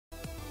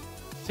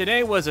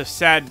Today was a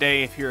sad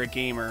day if you're a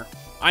gamer.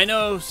 I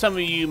know some of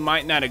you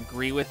might not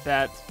agree with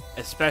that,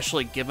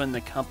 especially given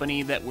the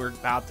company that we're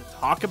about to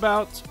talk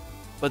about,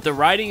 but the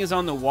writing is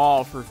on the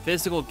wall for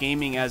physical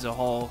gaming as a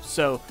whole,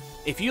 so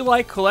if you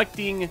like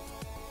collecting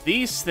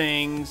these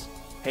things,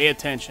 pay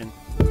attention.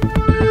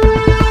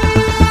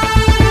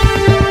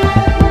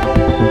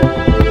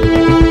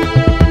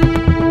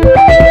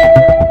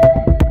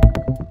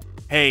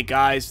 Hey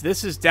guys,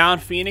 this is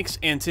Downphoenix,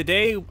 and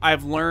today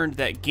I've learned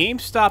that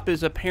Gamestop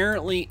is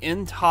apparently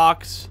in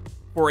talks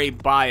for a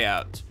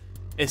buyout.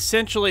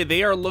 Essentially,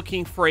 they are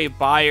looking for a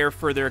buyer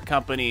for their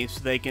company so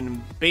they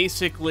can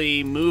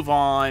basically move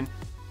on,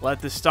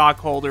 let the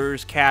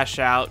stockholders cash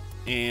out,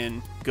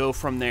 and go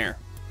from there.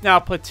 Now,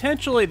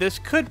 potentially this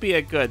could be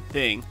a good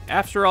thing.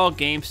 After all,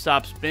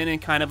 GameStop's been in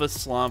kind of a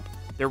slump.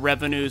 Their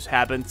revenues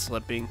have been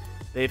slipping.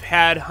 They've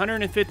had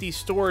 150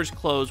 stores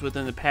close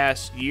within the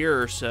past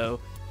year or so,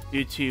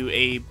 due to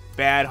a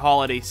bad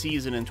holiday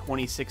season in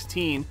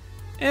 2016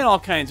 and all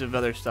kinds of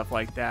other stuff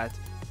like that.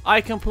 I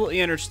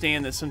completely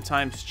understand that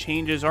sometimes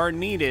changes are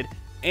needed,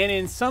 and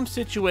in some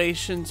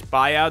situations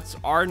buyouts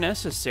are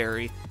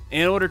necessary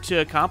in order to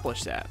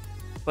accomplish that.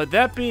 But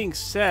that being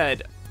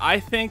said, I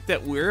think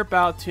that we're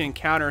about to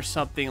encounter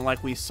something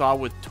like we saw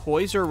with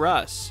Toys R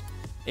Us.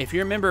 If you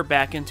remember,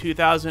 back in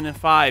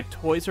 2005,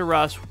 Toys R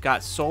Us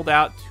got sold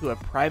out to a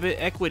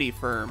private equity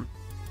firm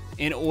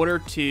in order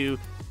to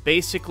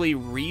basically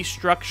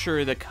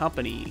restructure the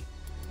company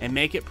and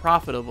make it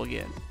profitable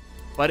again.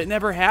 But it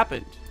never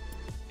happened.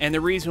 And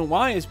the reason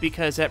why is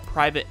because that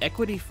private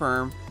equity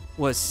firm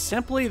was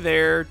simply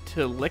there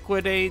to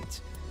liquidate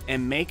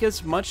and make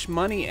as much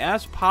money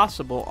as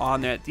possible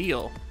on that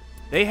deal.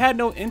 They had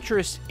no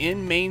interest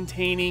in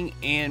maintaining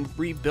and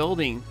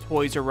rebuilding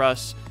Toys R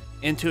Us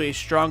into a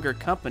stronger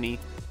company.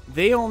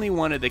 They only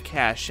wanted to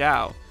cash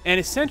out. And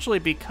essentially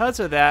because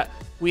of that,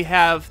 we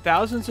have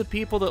thousands of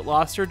people that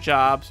lost their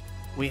jobs.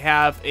 We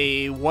have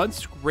a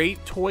once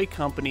great toy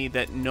company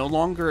that no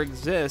longer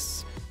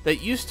exists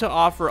that used to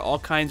offer all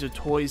kinds of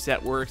toys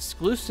that were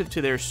exclusive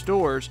to their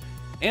stores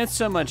and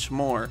so much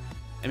more.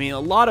 I mean, a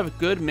lot of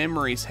good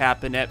memories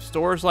happen at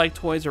stores like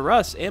Toys R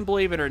Us, and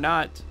believe it or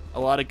not, a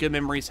lot of good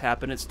memories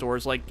happen at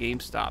stores like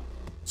GameStop.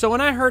 So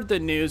when I heard the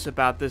news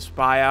about this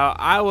buyout,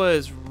 I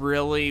was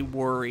really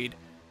worried.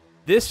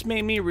 This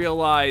made me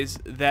realize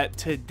that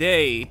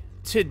today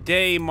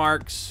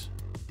marks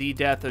the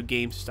death of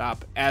GameStop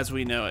as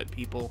we know it,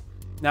 people.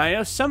 Now, I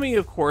know some of you,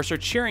 of course, are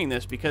cheering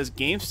this because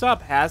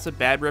GameStop has a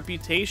bad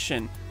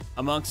reputation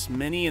amongst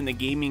many in the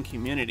gaming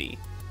community.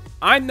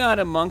 I'm not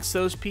amongst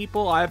those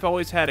people. I've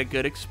always had a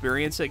good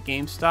experience at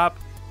GameStop,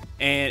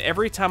 and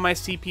every time I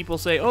see people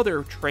say, oh,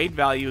 their trade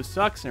value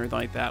sucks and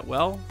everything like that,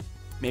 well,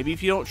 maybe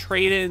if you don't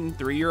trade in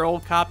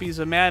 3-year-old copies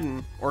of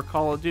Madden or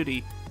Call of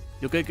Duty,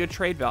 you'll get good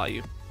trade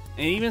value.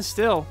 And even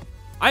still,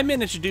 I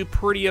managed to do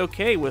pretty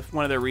okay with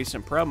one of their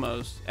recent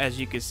promos, as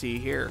you can see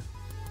here.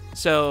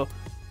 So,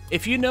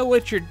 if you know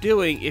what you're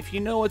doing, if you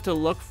know what to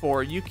look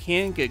for, you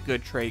can get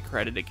good trade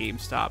credit at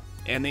GameStop.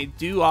 And they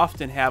do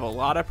often have a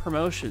lot of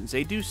promotions.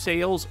 They do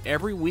sales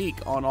every week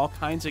on all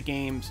kinds of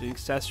games and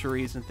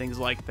accessories and things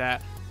like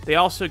that. They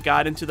also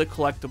got into the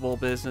collectible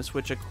business,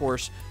 which of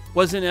course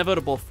was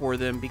inevitable for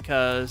them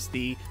because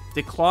the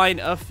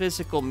decline of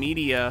physical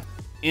media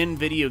in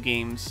video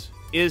games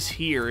is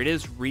here. It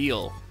is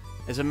real.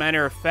 As a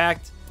matter of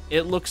fact,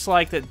 it looks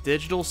like that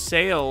digital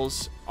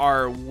sales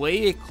are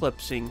way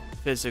eclipsing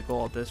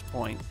physical at this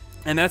point.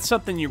 And that's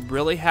something you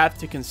really have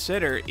to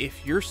consider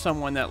if you're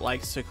someone that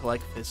likes to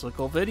collect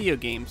physical video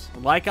games,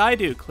 like I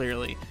do,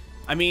 clearly.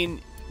 I mean,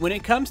 when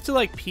it comes to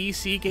like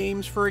PC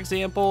games, for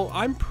example,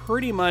 I'm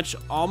pretty much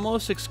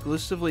almost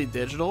exclusively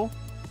digital.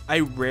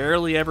 I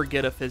rarely ever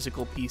get a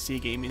physical PC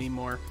game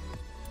anymore.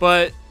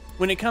 But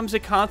when it comes to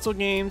console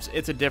games,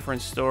 it's a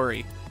different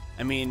story.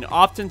 I mean,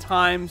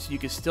 oftentimes you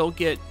can still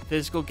get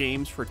physical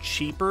games for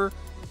cheaper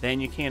than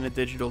you can a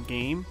digital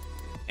game,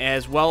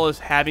 as well as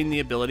having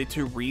the ability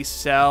to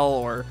resell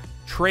or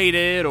trade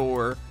it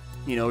or,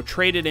 you know,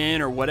 trade it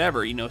in or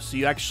whatever, you know, so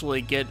you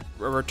actually get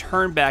a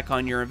return back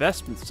on your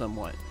investment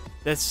somewhat.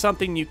 That's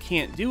something you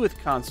can't do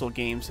with console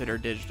games that are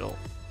digital.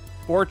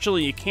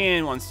 Fortunately, you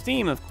can on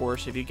Steam, of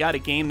course. If you got a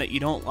game that you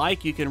don't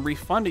like, you can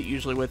refund it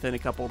usually within a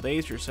couple of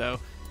days or so.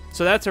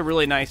 So that's a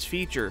really nice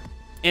feature.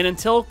 And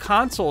until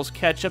consoles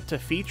catch up to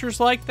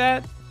features like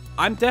that,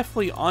 I'm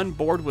definitely on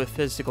board with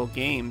physical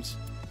games,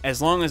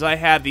 as long as I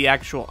have the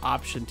actual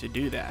option to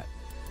do that.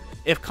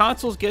 If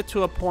consoles get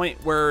to a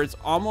point where it's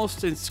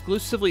almost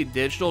exclusively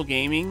digital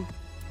gaming,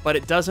 but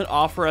it doesn't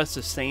offer us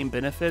the same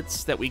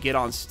benefits that we get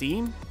on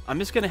Steam, I'm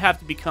just going to have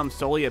to become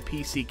solely a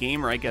PC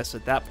gamer, I guess,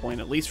 at that point,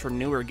 at least for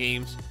newer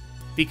games.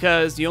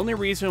 Because the only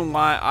reason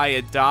why I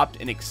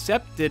adopt and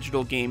accept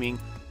digital gaming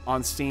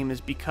on Steam is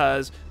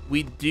because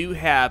we do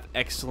have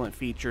excellent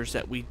features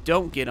that we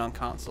don't get on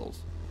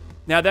consoles.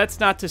 Now, that's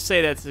not to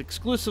say that's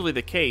exclusively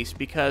the case,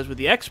 because with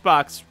the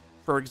Xbox,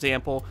 for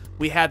example,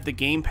 we have the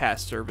Game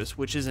Pass service,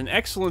 which is an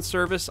excellent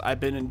service. I've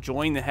been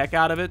enjoying the heck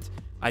out of it.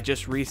 I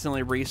just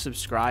recently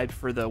resubscribed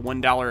for the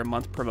 $1 a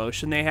month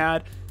promotion they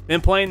had.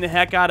 Been playing the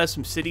heck out of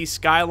some City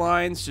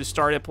Skylines. Just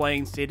started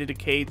playing State of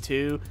Decay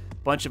 2.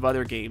 Bunch of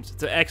other games.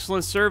 It's an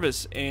excellent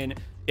service, and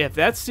if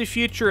that's the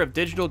future of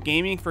digital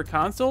gaming for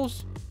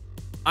consoles,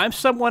 I'm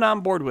somewhat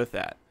on board with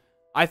that.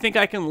 I think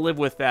I can live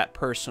with that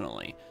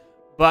personally.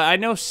 But I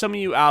know some of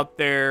you out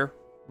there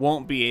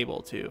won't be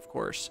able to, of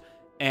course.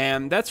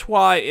 And that's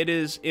why it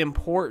is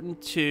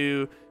important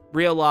to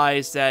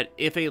realize that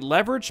if a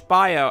leveraged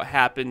buyout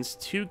happens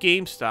to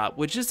GameStop,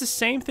 which is the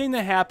same thing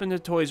that happened to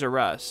Toys R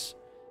Us,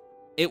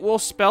 it will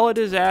spell a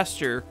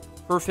disaster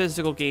for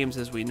physical games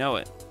as we know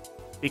it.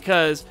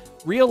 Because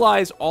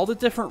realize all the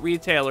different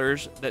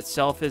retailers that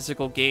sell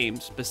physical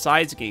games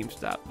besides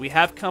GameStop. We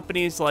have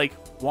companies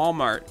like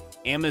Walmart,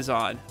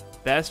 Amazon,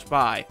 Best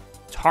Buy,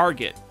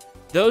 Target.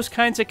 Those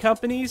kinds of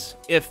companies,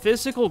 if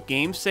physical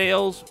game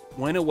sales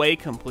went away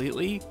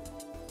completely,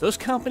 those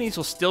companies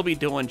will still be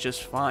doing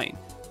just fine.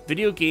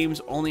 Video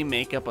games only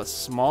make up a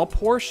small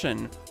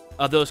portion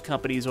of those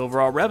companies'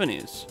 overall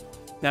revenues.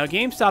 Now,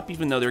 GameStop,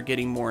 even though they're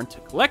getting more into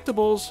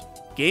collectibles,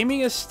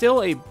 gaming is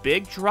still a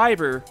big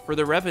driver for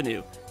the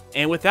revenue.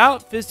 And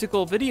without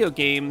physical video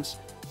games,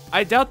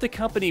 I doubt the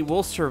company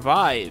will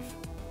survive.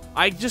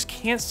 I just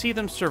can't see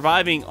them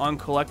surviving on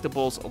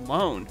collectibles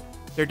alone.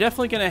 They're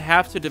definitely going to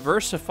have to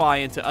diversify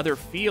into other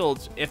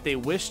fields if they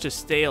wish to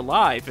stay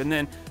alive. And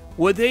then,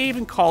 would they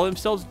even call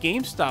themselves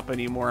GameStop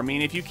anymore? I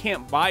mean, if you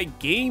can't buy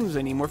games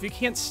anymore, if you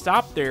can't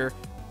stop there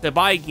to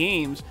buy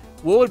games,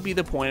 what would be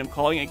the point of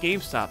calling it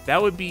GameStop?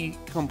 That would be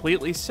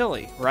completely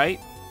silly, right?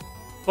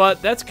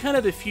 But that's kind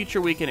of the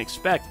future we can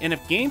expect. And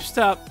if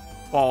GameStop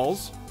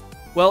falls,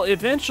 well,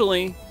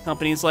 eventually,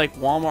 companies like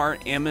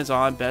Walmart,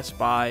 Amazon, Best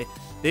Buy,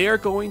 they are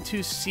going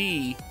to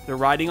see the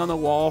writing on the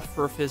wall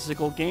for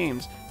physical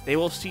games. They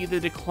will see the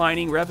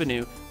declining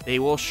revenue. They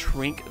will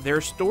shrink their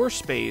store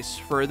space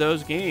for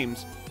those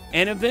games.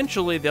 And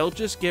eventually, they'll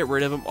just get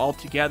rid of them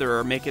altogether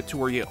or make it to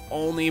where you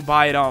only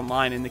buy it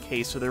online in the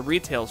case of the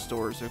retail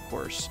stores, of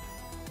course.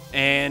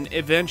 And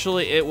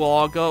eventually, it will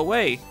all go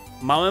away.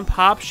 Mom and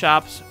pop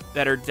shops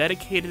that are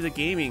dedicated to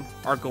gaming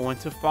are going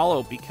to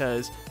follow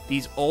because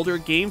these older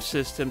game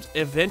systems,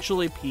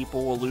 eventually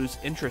people will lose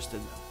interest in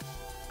them.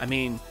 I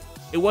mean,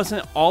 it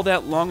wasn't all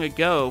that long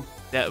ago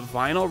that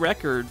vinyl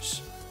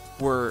records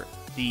were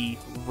the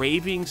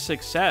raving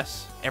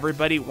success.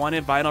 Everybody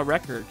wanted vinyl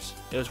records.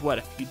 It was, what,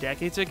 a few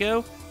decades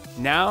ago?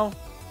 Now,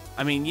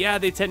 I mean, yeah,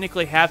 they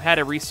technically have had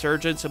a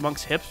resurgence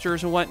amongst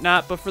hipsters and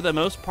whatnot, but for the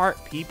most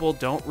part, people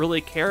don't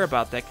really care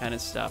about that kind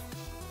of stuff.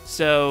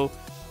 So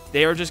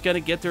they are just going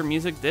to get their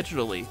music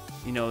digitally.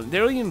 You know, they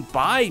don't even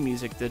buy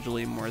music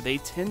digitally anymore. They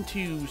tend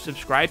to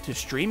subscribe to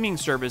streaming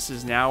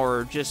services now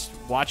or just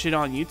watch it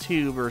on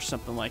YouTube or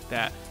something like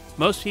that.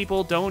 Most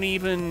people don't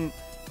even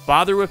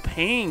bother with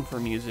paying for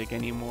music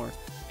anymore.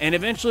 And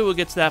eventually we'll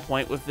get to that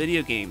point with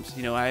video games.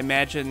 You know, I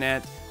imagine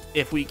that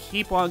if we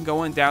keep on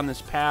going down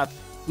this path,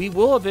 we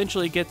will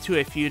eventually get to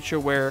a future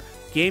where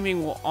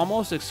gaming will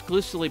almost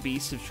exclusively be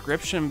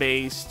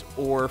subscription-based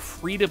or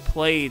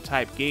free-to-play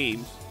type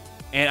games.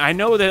 And I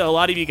know that a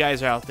lot of you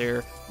guys out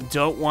there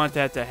don't want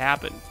that to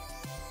happen.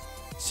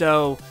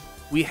 So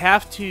we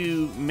have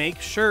to make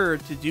sure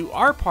to do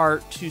our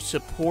part to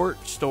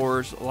support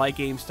stores like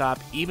GameStop,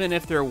 even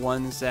if they're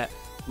ones that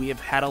we have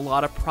had a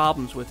lot of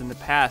problems with in the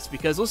past.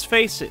 Because let's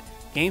face it,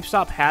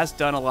 GameStop has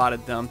done a lot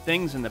of dumb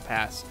things in the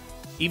past.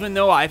 Even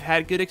though I've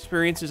had good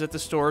experiences at the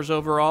stores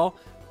overall,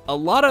 a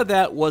lot of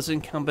that was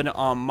incumbent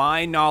on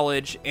my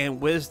knowledge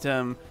and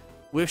wisdom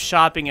with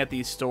shopping at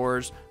these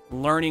stores,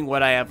 learning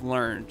what I have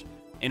learned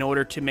in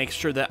order to make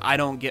sure that I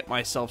don't get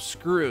myself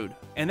screwed.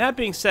 And that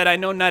being said, I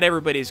know not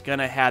everybody's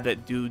gonna have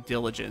that due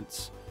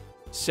diligence.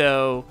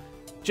 So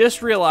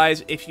just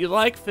realize, if you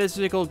like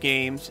physical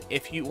games,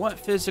 if you want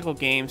physical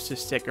games to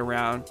stick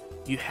around,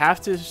 you have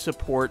to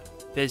support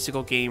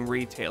physical game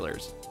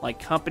retailers, like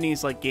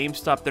companies like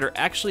GameStop that are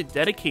actually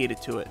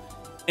dedicated to it.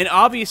 And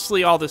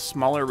obviously all the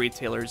smaller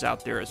retailers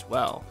out there as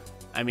well.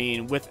 I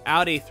mean,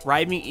 without a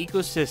thriving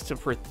ecosystem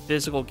for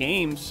physical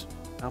games,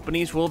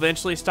 companies will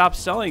eventually stop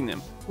selling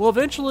them. We'll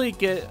eventually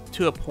get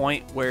to a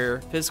point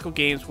where physical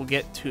games will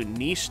get to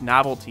niche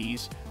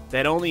novelties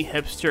that only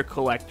hipster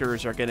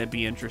collectors are going to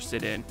be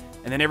interested in,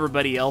 and then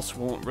everybody else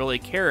won't really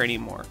care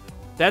anymore.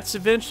 That's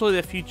eventually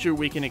the future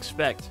we can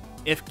expect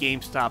if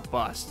GameStop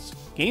busts.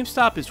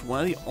 GameStop is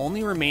one of the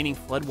only remaining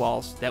flood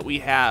walls that we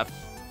have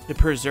to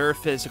preserve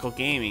physical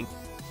gaming.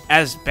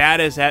 As bad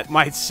as that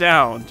might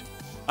sound,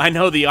 I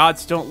know the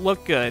odds don't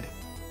look good,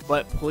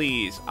 but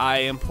please, I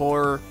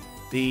implore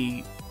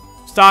the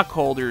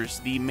stockholders,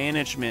 the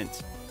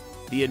management,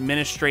 the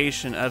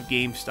administration of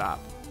GameStop,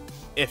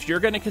 if you're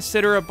going to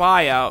consider a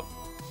buyout,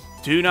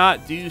 do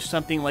not do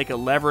something like a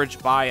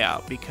leveraged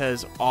buyout,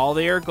 because all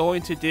they are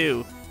going to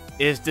do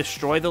is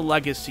destroy the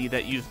legacy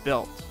that you've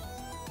built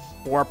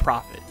for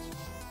profit.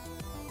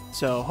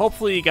 So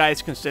hopefully you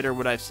guys consider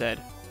what I've said.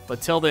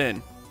 But till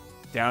then,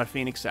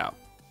 Downphoenix out.